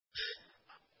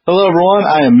Hello, everyone.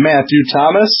 I am Matthew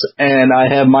Thomas, and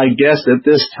I have my guest at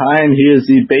this time. He is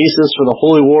the bassist for the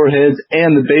Holy Warheads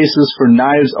and the bassist for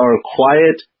Knives Are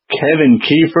Quiet, Kevin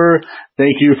Keefer.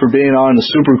 Thank you for being on the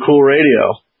Super Cool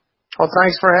Radio. Well,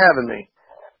 thanks for having me.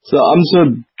 So I'm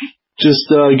just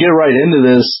going to get right into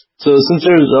this. So since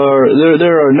there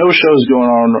are no shows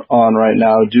going on right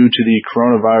now due to the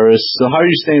coronavirus, so how are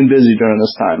you staying busy during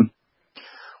this time?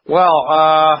 Well,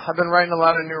 I've been writing a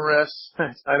lot of new riffs.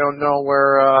 I don't know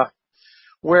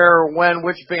when,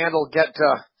 which band will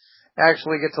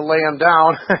actually get to lay them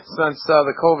down since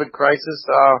the COVID crisis.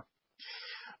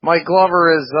 Mike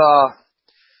Glover is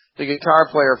the guitar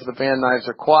player for the band Knives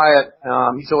Are Quiet.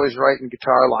 He's always writing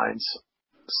guitar lines.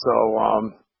 So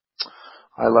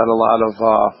I let a lot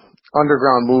of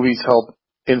underground movies help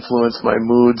influence my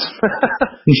moods,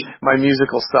 my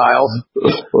musical styles.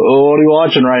 What are you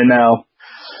watching right now?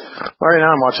 Right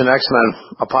now I'm watching X-Men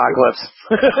Apocalypse.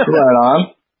 Right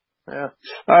on. Yeah.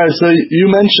 All right, so you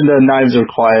mentioned Knives Are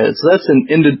Quiet. So that's an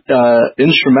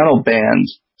instrumental band.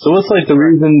 So what's like the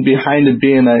reason behind it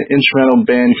being an instrumental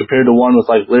band compared to one with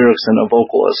like lyrics and a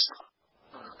vocalist?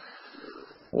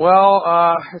 Well,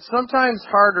 it's sometimes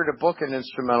harder to book an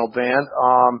instrumental band.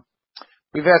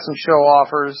 We've had some show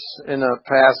offers in the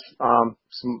past,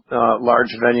 some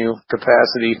large venue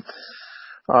capacity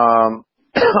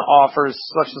offers,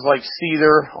 such as like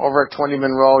Seether over at 20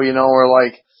 Monroe, where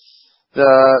like the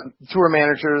tour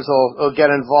managers will get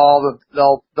involved.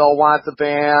 They'll want the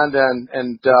band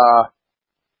and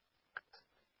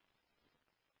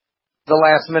the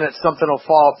last minute something will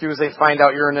fall through as they find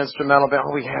out you're an instrumental band.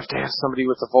 Oh, we have to have somebody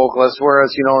with a vocalist.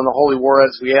 Whereas, in the Holy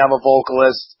Warheads, we have a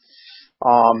vocalist.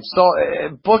 So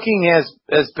booking has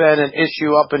been an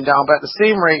issue up and down, but at the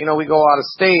same rate, we go out of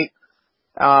state,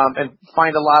 and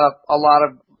find a lot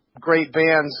of great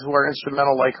bands who are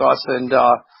instrumental like us, and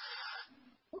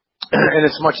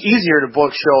it's much easier to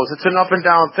book shows. It's an up and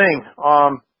down thing.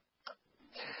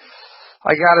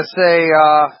 I gotta say,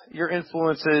 your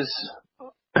influences,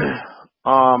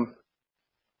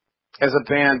 as a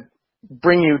band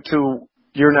bring you to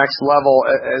your next level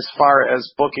as far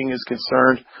as booking is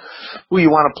concerned. Who you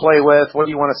want to play with, what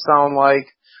do you want to sound like,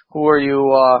 who are you,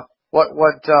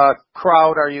 what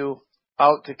crowd are you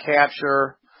out to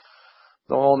capture,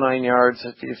 the whole 9 yards,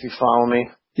 if you follow me.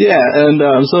 Yeah, and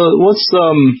so what's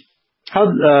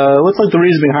like the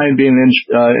reason behind being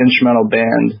an instrumental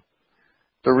band?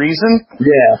 The reason?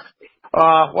 Yeah.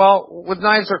 Well, with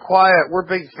Knives Are Quiet, we're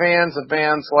big fans of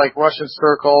bands like Russian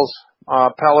Circles,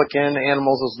 Pelican,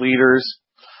 Animals as Leaders.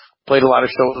 Played a lot of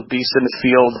shows with Beasts in the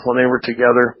Field when they were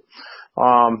together.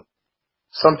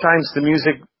 Sometimes the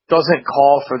music doesn't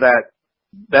call for that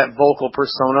vocal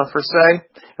persona per se,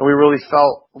 and we really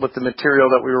felt with the material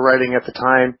that we were writing at the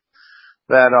time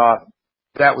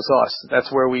that was us.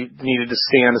 That's where we needed to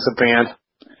stand as a band.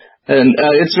 And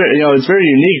it's very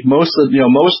unique.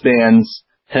 Most bands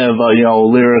have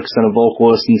lyrics and a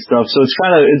vocalist and stuff, so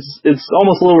it's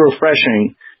almost a little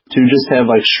refreshing to just have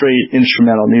like straight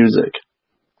instrumental music.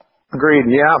 Agreed.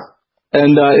 Yeah.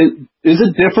 And is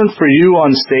it different for you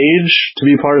on stage to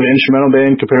be part of an instrumental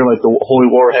band compared to like the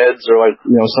Holy Warheads or like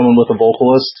someone with a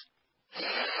vocalist?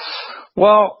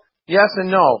 Well, yes and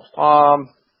no.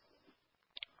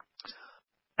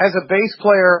 As a bass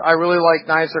player, I really like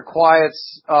Knives Are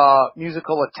Quiet's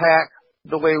musical attack.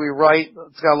 The way we write,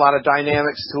 it's got a lot of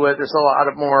dynamics to it. There's a lot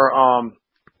of more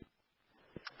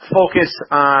focus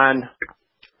on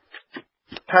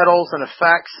pedals and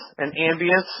effects and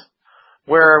ambience.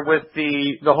 Where with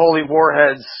the Holy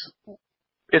Warheads,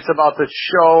 it's about the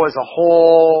show as a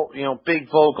whole, big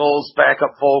vocals,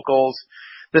 backup vocals.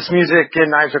 This music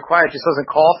in Knives Are Quiet just doesn't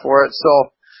call for it,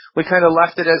 so we kind of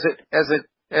left it as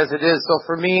it is. So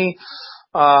for me,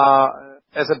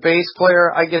 as a bass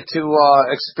player, I get to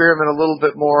experiment a little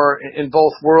bit more in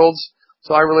both worlds.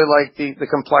 So I really like the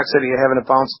complexity of having to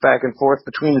bounce back and forth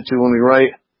between the two when we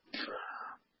write.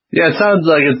 Yeah, it sounds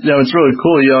like it's really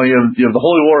cool. You have the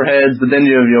Holy Warheads, but then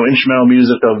you have instrumental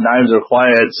music of Knives Are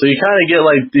Quiet. So you kind of get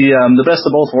like the best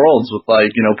of both worlds with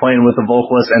like playing with a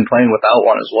vocalist and playing without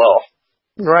one as well.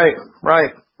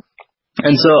 Right.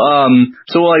 And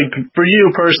so like for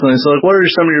you personally, so like what are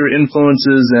some of your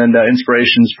influences and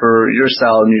inspirations for your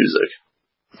style of music?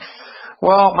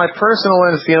 Well, my personal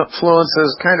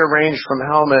influences kind of range from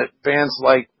Helmet, bands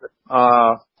like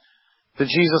the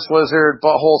Jesus Lizard,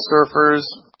 Butthole Surfers,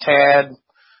 Tad,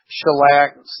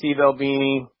 Shellac, Steve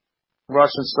Albini,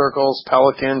 Russian Circles,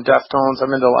 Pelican, Deftones. I'm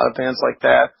into a lot of bands like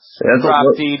that. Yeah,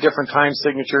 Drop D, different time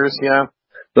signatures, yeah.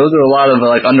 Those are a lot of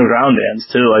like underground bands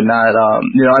too, like not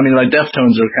like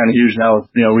Deftones are kind of huge now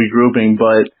with regrouping,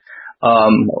 but A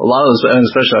lot of those, and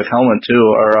especially like Helmet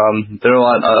too, are they're a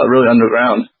lot really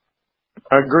underground.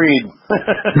 Agreed.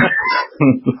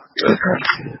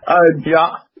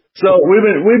 Yeah. So we've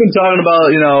been talking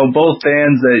about both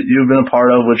bands that you've been a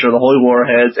part of, which are the Holy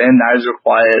Warheads and Knives Are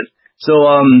Quiet. So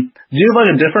do you have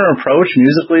like a different approach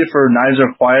musically for Knives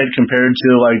Are Quiet compared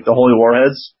to like the Holy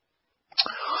Warheads?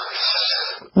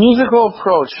 Musical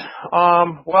approach.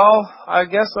 Well, I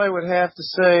guess I would have to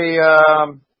say,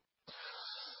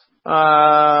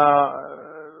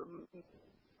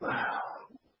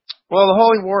 well, the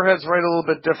Holy Warheads write a little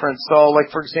bit different. So,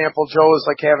 like for example, Joe is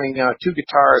like having two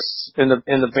guitarists in the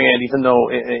band, even though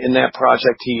in that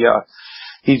project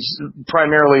he's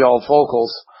primarily all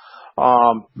vocals.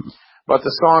 But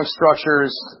the song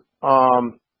structures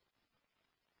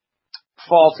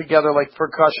fall together like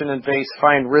percussion and bass,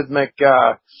 find rhythmic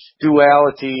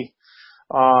duality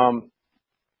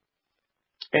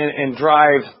and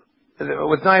drive.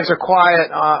 With Knives Are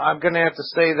Quiet, I'm going to have to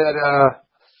say that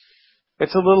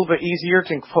it's a little bit easier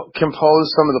to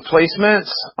compose some of the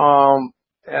placements.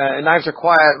 Knives Are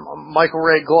Quiet, Michael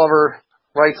Ray Glover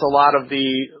writes a lot of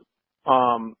the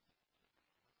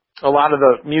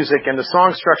music, and the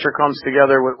song structure comes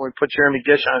together when we put Jeremy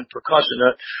Gish on percussion.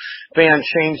 The band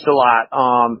changed a lot.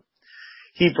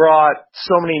 He brought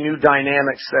so many new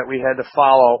dynamics that we had to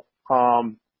follow,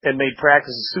 and made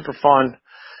practices super fun.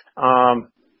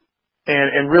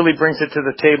 And really brings it to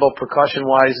the table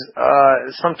percussion-wise.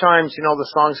 Sometimes,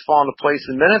 the songs fall into place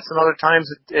in minutes, and other times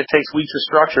it takes weeks of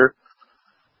structure.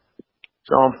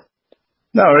 So.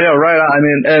 No, yeah, right on. I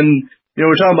mean, and,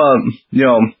 we're talking about,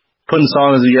 putting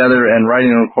songs together and writing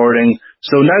and recording.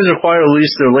 So Knives Are Quiet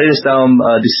released their latest album,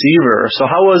 Deceiver. So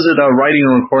how was it writing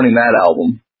and recording that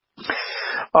album?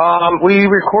 We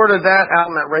recorded that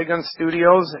album at Ray Gun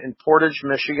Studios in Portage,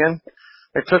 Michigan.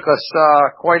 It took us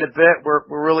quite a bit. We're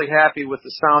really happy with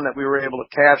the sound that we were able to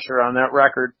capture on that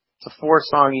record. It's a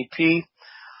 4-song EP.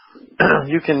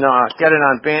 You can get it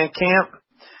on Bandcamp.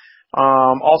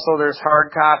 Also, there's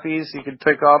hard copies you can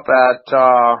pick up at,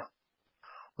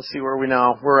 let's see, where are we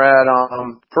now? We're at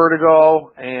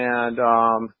Vertigo and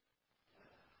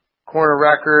Corner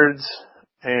Records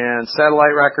and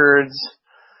Satellite Records.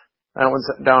 That one's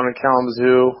down in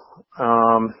Kalamazoo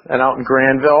and out in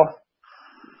Granville.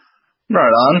 Right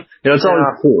on. It's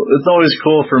always cool. It's always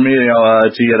cool for me,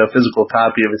 to get a physical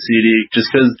copy of a CD,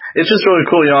 just because it's just really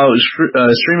cool.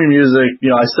 Streaming music,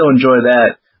 I still enjoy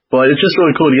that, but it's just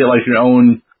really cool to get like your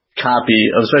own copy,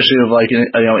 especially of like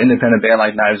independent band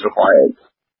like Knives Are Quiet.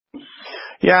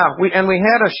 Yeah, we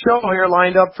had a show here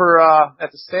lined up for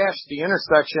at the Stash, the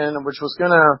Intersection, which was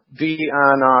gonna be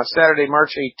on Saturday,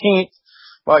 March 18th,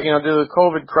 but due to the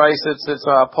COVID crisis, it's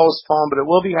postponed, but it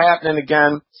will be happening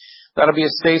again. That'll be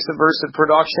a Stay Subversive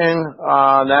production.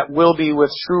 That will be with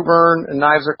Trueburn and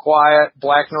Knives Are Quiet,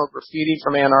 Black Note Graffiti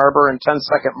from Ann Arbor, and 10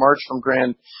 Second March from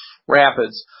Grand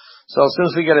Rapids. So as soon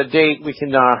as we get a date, we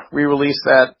can re-release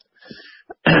that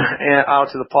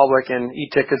out to the public, and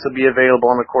e-tickets will be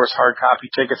available, and of course hard copy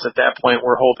tickets at that point.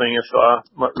 We're hoping, if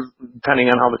depending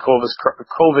on how the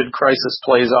COVID crisis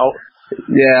plays out.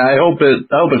 Yeah, I hope it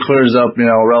clears up,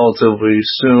 relatively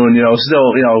soon.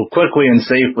 Still, quickly and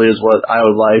safely is what I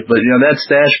would like. But that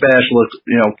Stash Bash looked,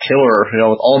 killer.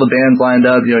 With all the bands lined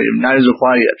up. Knives Are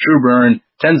Quiet, True Burn,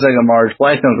 10 Second March,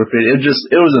 Black Note Graffiti.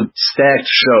 It was a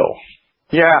stacked show.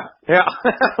 Yeah.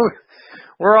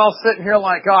 We're all sitting here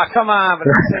like, oh, come on. But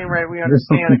at the same rate, we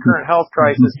understand the current health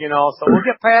crisis, So we'll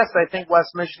get past it. I think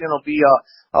West Michigan will be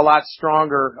a lot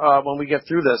stronger when we get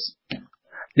through this.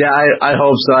 Yeah, I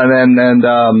hope so. And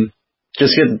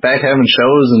just get back having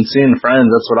shows and seeing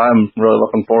friends. That's what I'm really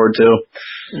looking forward to.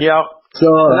 Yeah. So,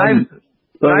 Knives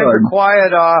Are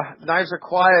Quiet. Knives Are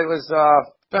Quiet was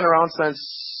been around since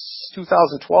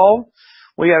 2012.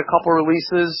 We had a couple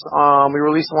releases. We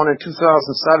released one in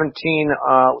 2017,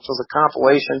 which was a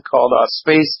compilation called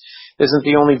 "Space Isn't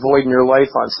the Only Void in Your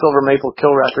Life" on Silver Maple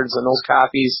Kill Records, and those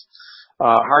copies.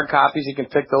 Hard copies, you can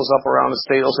pick those up around the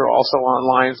state. Those are also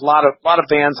online. A lot of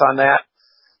bands on that.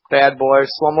 Bad Boys,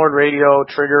 Slumlord Radio,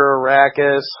 Trigger,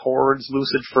 Arrakis, Hordes,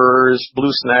 Lucid Furs, Blue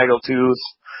Snaggletooth.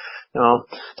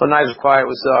 So Knives Are Quiet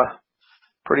was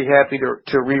pretty happy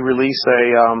to re-release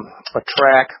a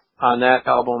track on that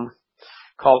album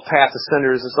called Path of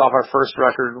Cinders. It's off our first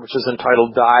record, which is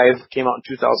entitled Dive. Came out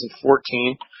in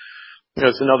 2014.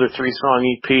 It's another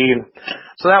 3-song EP.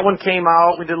 So that one came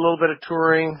out. We did a little bit of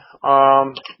touring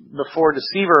before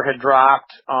Deceiver had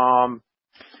dropped.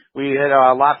 We hit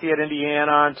Lafayette,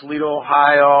 Indiana, and Toledo,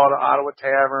 Ohio, the Ottawa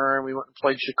Tavern. We went and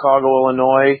played Chicago,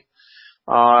 Illinois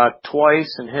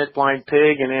twice, and hit Blind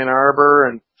Pig in Ann Arbor,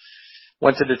 and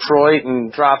went to Detroit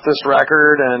and dropped this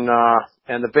record, and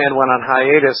and the band went on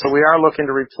hiatus. So we are looking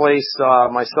to replace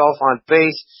myself on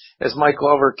bass as Mike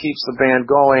Glover keeps the band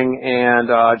going, and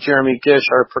Jeremy Gish,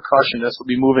 our percussionist, will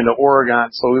be moving to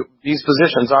Oregon. So these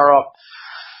positions are up.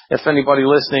 If anybody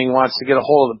listening wants to get a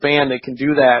hold of the band, they can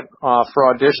do that for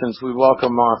auditions. We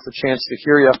welcome the chance to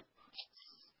hear you.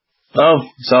 Oh,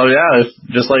 so yeah,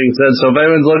 just like you said, so if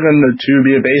anyone's looking to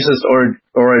be a bassist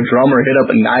or a drummer, hit up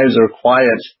a Knives Are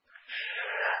Quiet.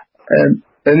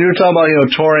 And you were talking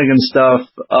about, touring and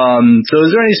stuff. So is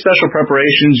there any special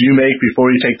preparations you make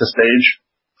before you take the stage?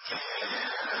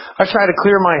 I try to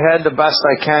clear my head the best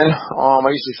I can.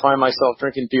 I usually find myself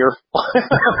drinking beer,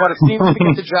 but it seems to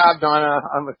get the job done.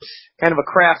 I'm kind of a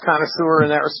craft connoisseur in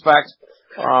that respect.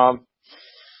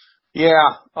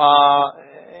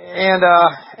 And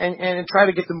try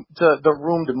to get the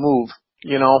room to move.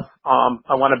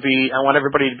 I want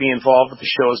everybody to be involved with the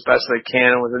show as best they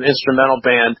can. With an instrumental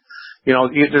band,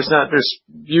 there's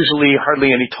usually hardly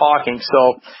any talking,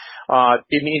 so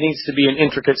it needs to be an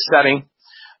intricate setting.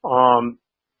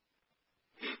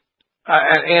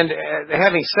 And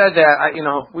having said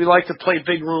that, we like to play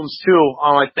big rooms too.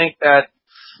 I think that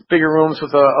bigger rooms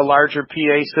with a larger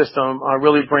PA system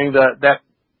really bring that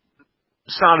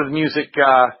sound of the music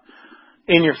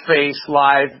in your face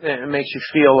live, and it makes you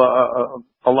feel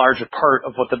a larger part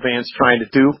of what the band's trying to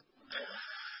do.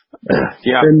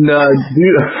 Yeah. And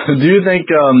do you think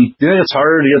it's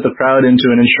harder to get the crowd into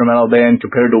an instrumental band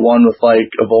compared to one with like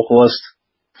a vocalist?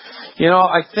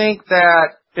 I think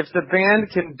that if the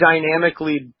band can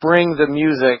dynamically bring the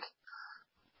music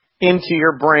into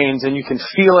your brains and you can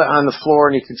feel it on the floor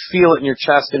and you can feel it in your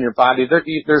chest and your body,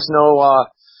 there's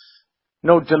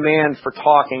no demand for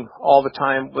talking all the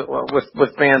time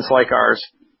with bands like ours.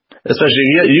 Especially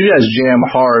you guys jam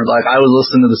hard. Like I was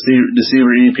listening to the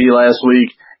Deceiver EP last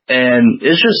week, and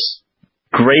it's just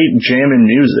great jamming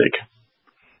music.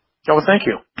 Oh, well, thank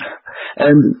you.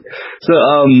 And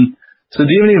so do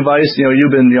you have any advice?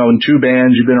 You've been in two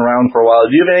bands, you've been around for a while.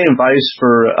 Do you have any advice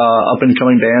for up and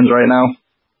coming bands right now?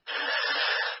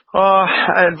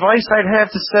 Advice I'd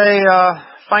have to say,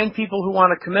 find people who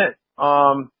want to commit.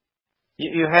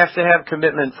 You have to have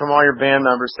commitment from all your band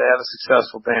members to have a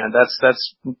successful band.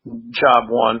 That's job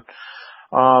one.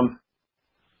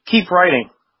 Keep writing.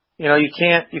 You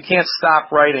can't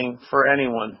stop writing for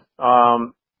anyone.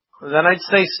 Then I'd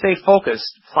say stay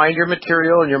focused. Find your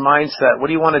material and your mindset. What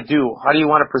do you want to do? How do you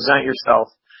want to present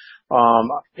yourself?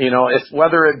 If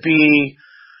whether it be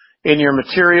in your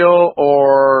material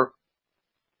or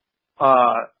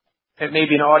it may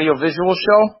be an audio visual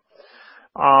show,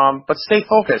 but stay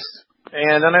focused.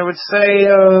 And then I would say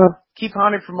keep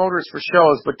hunting promoters for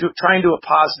shows, but try and do it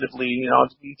positively.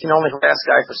 You can only harass a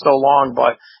guy for so long,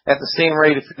 but at the same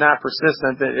rate, if you're not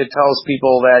persistent, it tells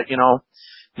people that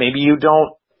maybe you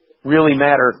don't really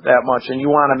matter that much and you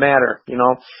want to matter.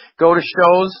 Go to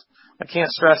shows. I can't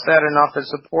stress that enough. It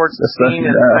supports the scene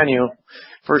and the venue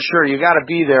for sure. You got to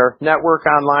be there. Network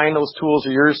online. Those tools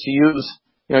are yours to use.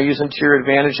 Use them to your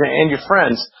advantage, and your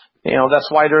friends. That's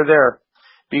why they're there.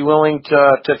 Be willing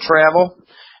to travel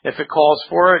if it calls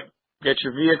for it. Get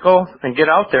your vehicle and get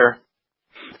out there.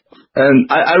 And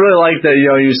I really like that.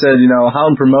 You said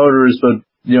hound promoters, but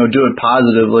do it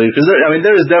positively, because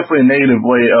there is definitely a negative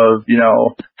way of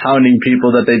hounding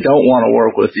people that they don't want to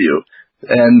work with you.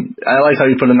 And I like how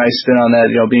you put a nice spin on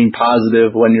that, being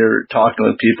positive when you're talking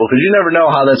with people, because you never know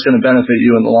how that's going to benefit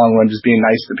you in the long run, just being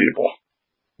nice to people.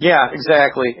 Yeah,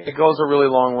 exactly. It goes a really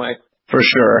long way. For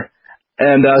sure.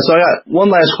 And so I got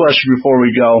one last question before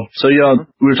we go. So we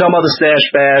were talking about the Stash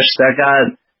Bash that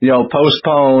got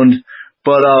postponed.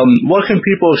 But what can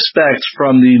people expect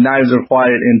from the Knives Are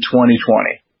Quiet in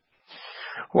 2020?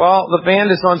 Well, the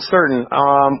band is uncertain.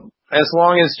 As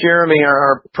long as Jeremy,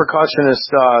 our percussionist,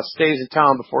 stays in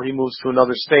town before he moves to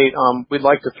another state, we'd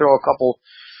like to throw a couple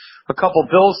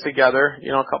bills together,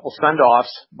 a couple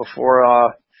send-offs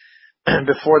before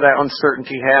that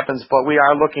uncertainty happens. But we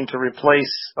are looking to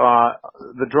replace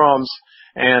the drums,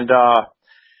 and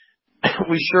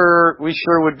we sure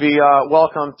would be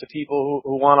welcome to people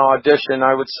who want to audition.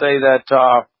 I would say that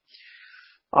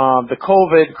the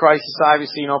COVID crisis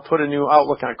obviously, put a new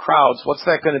outlook on crowds. What's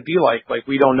that going to be like? Like,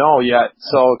 we don't know yet.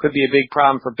 So it could be a big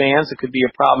problem for bands. It could be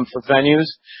a problem for venues.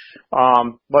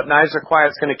 But Knives Are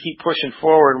Quiet's going to keep pushing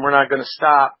forward, and we're not going to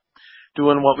stop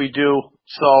doing what we do.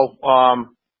 So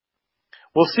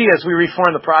we'll see as we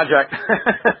reform the project.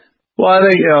 Well, I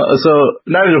think, so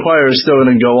Knives Are Quiet is still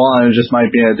going to go on. It just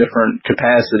might be in a different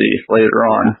capacity later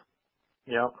on.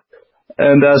 Yeah.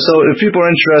 And so if people are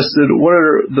interested, what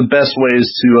are the best ways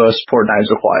to support Knives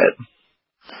Are Quiet?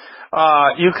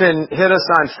 You can hit us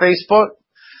on Facebook.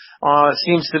 It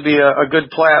seems to be a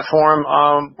good platform.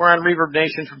 We're on Reverb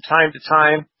Nation from time to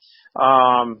time.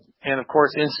 And of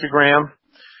course Instagram.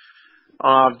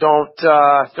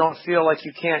 Don't feel like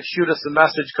you can't shoot us a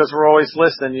message because we're always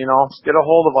listening, you know. Get a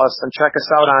hold of us and check us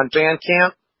out on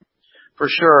Bandcamp for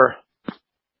sure.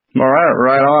 All right,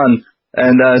 right on.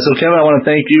 And so, Kevin, I want to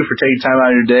thank you for taking time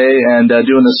out of your day and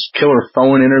doing this killer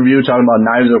phone interview talking about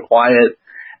Knives Are Quiet.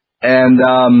 And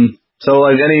so,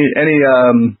 like,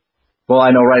 well,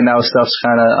 I know right now stuff's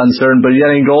kind of uncertain, but you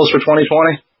got any goals for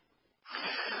 2020?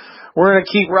 We're going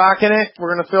to keep rocking it.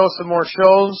 We're going to fill some more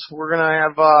shows. We're going to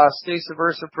have Stay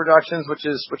Subversive Productions, which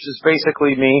is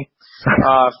basically me.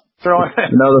 Throwing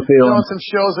some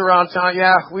shows around town.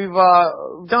 Yeah, we've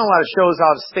done a lot of shows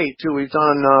out of state too. We've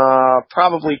done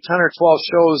probably 10 or 12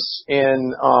 shows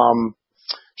in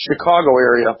Chicago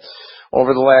area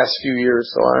over the last few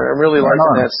years. So I'm really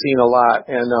liking that scene a lot.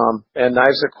 And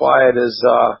Knives Are Quiet is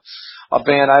a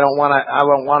band I don't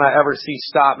want to ever see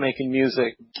stop making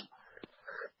music.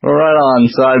 Well, right on.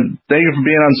 So thank you for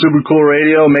being on Super Cool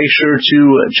Radio. Make sure to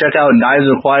check out Knives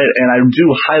Are Quiet, and I do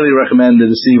highly recommend the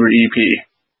Deceiver EP.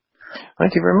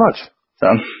 Thank you very much. So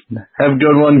have a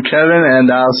good one, Kevin, and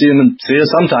I'll see you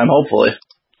sometime, hopefully.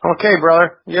 Okay,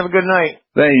 brother. You have a good night.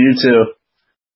 Thank you, you too.